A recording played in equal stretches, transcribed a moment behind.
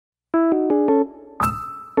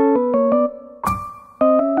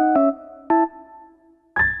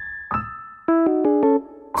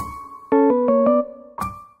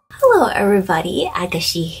everybody,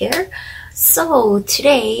 Agashi here. So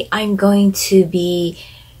today I'm going to be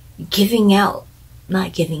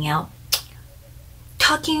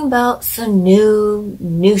talking about some new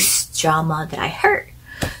news drama that I heard.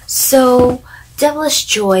 So Devilish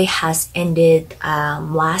Joy has ended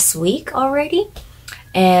last week already,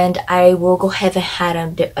 and I will go ahead and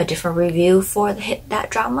have a different review for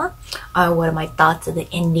that drama. What are my thoughts of the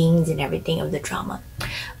endings and everything of the drama.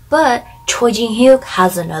 But Choi Jin Hyuk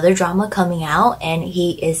has another drama coming out, and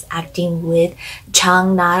he is acting with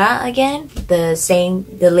Jang Nara again,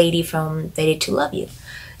 the lady from Fated to Love You.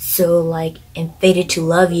 So like in Fated to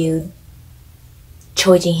Love You,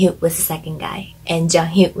 Choi Jin Hyuk was the second guy, and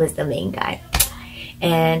Jang Hyuk was the main guy.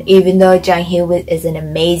 And even though Jang Hyuk is an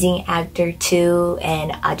amazing actor too,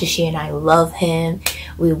 and Ajushi and I love him,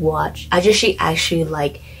 Ajushi actually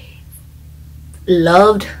like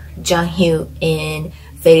loved Jang Hyuk in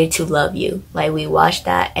Fated to Love You. Like we watched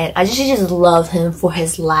that, and I just love him for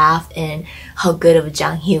his laugh and how good of a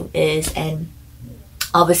Jang Hyuk is. And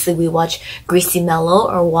obviously we watched Greasy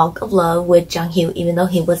Mellow or Walk of Love with Jang Hyuk, even though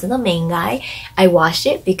he wasn't the main guy. I watched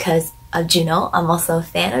it because of Juno. I'm also a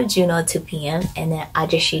fan of Juno 2 PM, and then I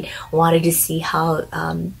just wanted to see how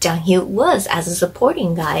Jang Hyuk was as a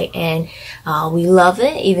supporting guy, and we love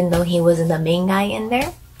it even though he wasn't the main guy in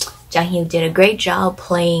there. Jang Hyuk did a great job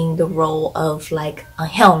playing the role of like a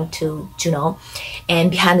Hyung to Juno, and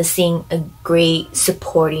behind the scene a great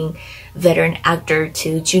supporting veteran actor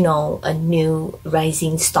to Juno, a new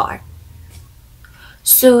rising star.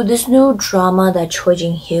 So this new drama that Choi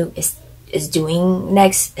Jin Hyuk is doing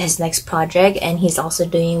his next project, and he's also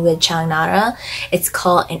doing with Jang Nara, it's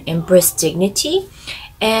called An Empress Dignity.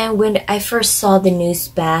 And when I first saw the news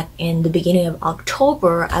back in the beginning of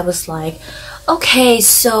October, I was like, okay,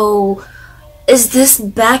 so is this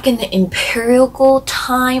back in the imperial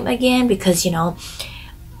time again? Because, you know,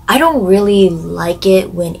 I don't really like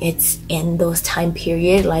it when it's in those time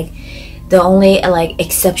period. Like, the only like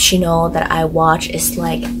exceptional that I watch is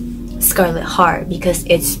like Scarlet Heart, because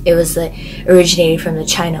it was originated from the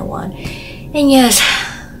China one. And yes,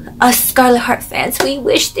 us Scarlet Heart fans, we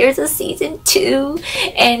wish there's a season 2,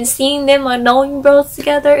 and seeing them annoying bros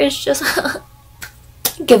together is just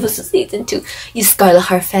give us a season 2. You Scarlet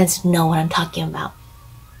Heart fans know what I'm talking about.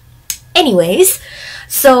 Anyways,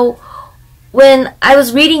 so when I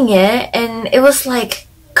was reading it, and it was like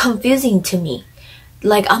confusing to me.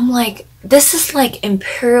 Like, I'm like, this is like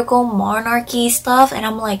imperial monarchy stuff, and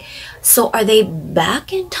I'm like, so are they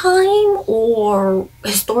back in time or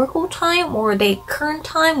historical time, or are they current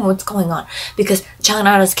time, or what's going on? Because Jang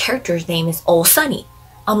Nara's character's name is All Sunny.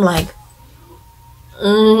 I'm like,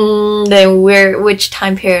 then which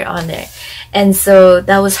time period on there? And so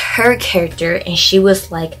that was her character, and she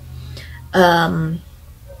was like,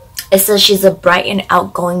 it says she's a bright and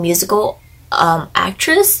outgoing musical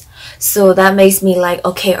actress. So that makes me like,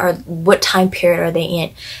 okay, what time period are they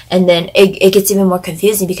in? And then it gets even more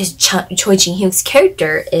confusing because Choi Jin Hyuk's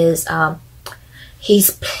character is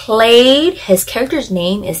his character's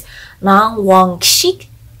name is Nang Wong Shik,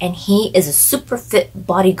 and he is a super fit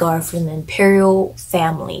bodyguard from the imperial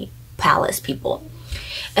family palace people.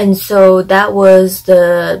 And so that was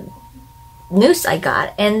the news I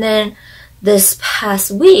got. And then this past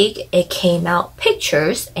week it came out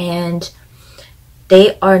pictures, and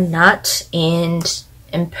they are not in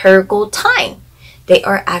empirical time. They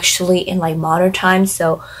are actually in like modern times.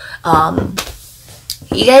 So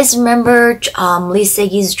you guys remember Lee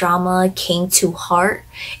Se-gi's drama King to Heart?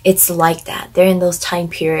 It's like that. They're in those time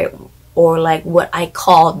period, or like what I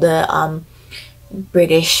call the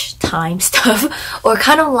British time stuff, or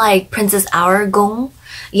kind of like Princess Aragon.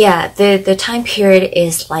 Yeah, the time period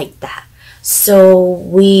is like that. So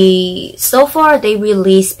far they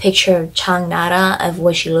released picture of Jang Nara of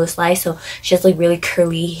what she looks like. So she has like really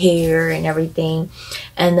curly hair and everything.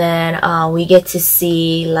 And then we get to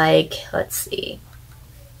see like,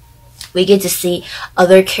 we get to see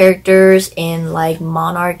other characters in like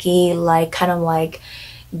monarchy, like kind of like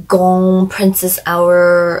Gong, Princess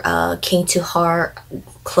Hour, King to Heart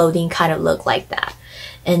clothing kind of look like that.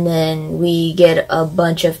 And then we get a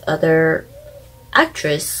bunch of other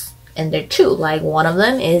actresses in there too. Like one of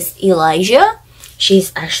them is Elijah.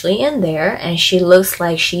 She's actually in there, and she looks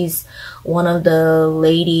like she's one of the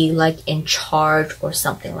lady like in charge or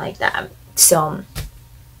something like that. So,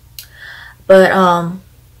 but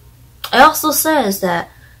it also says that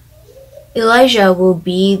Elijah will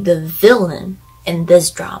be the villain in this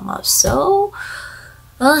drama. So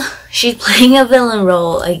she's playing a villain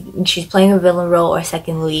role. Like she's playing a villain role or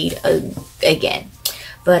second lead again.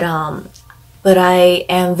 But But I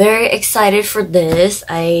am very excited for this.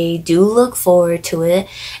 I do look forward to it.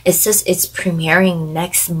 It's just it's premiering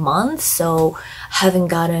next month, so haven't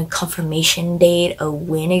gotten a confirmation date of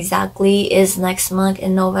when exactly is next month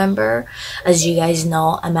in November. As you guys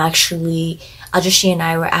know, Ajushi and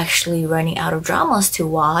I were actually running out of dramas to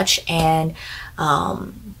watch, and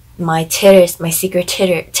my secret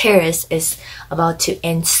terrace is about to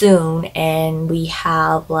end soon, and we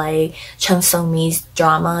have like Chung Sung Mi's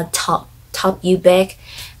drama Top Star Ubik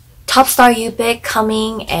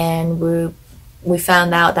coming, and we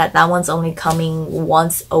found out that one's only coming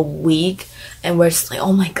once a week, and we're just like,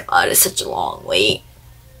 oh my god, it's such a long wait.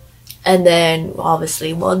 And then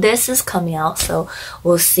obviously, well, this is coming out, so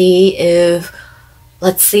let's see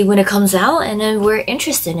when it comes out, and then we're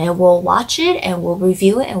interested in it. We'll watch it and we'll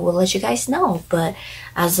review it and we'll let you guys know. But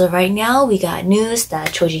as of right now, we got news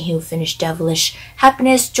that Choi Jin Hyuk finished Devilish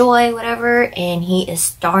Happiness, Joy, whatever, and he is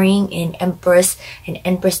starring in Empress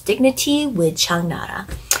Dignity with Jang Nara.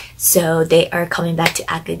 So they are coming back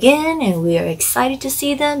to act again, and we are excited to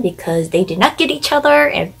see them because they did not get each other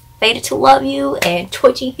and Fated to Love You, and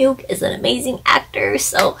Choi Jin Hyuk is an amazing actor,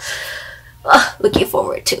 so looking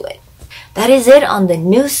forward to it. That is it on the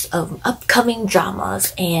news of upcoming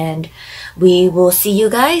dramas, and we will see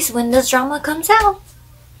you guys when this drama comes out.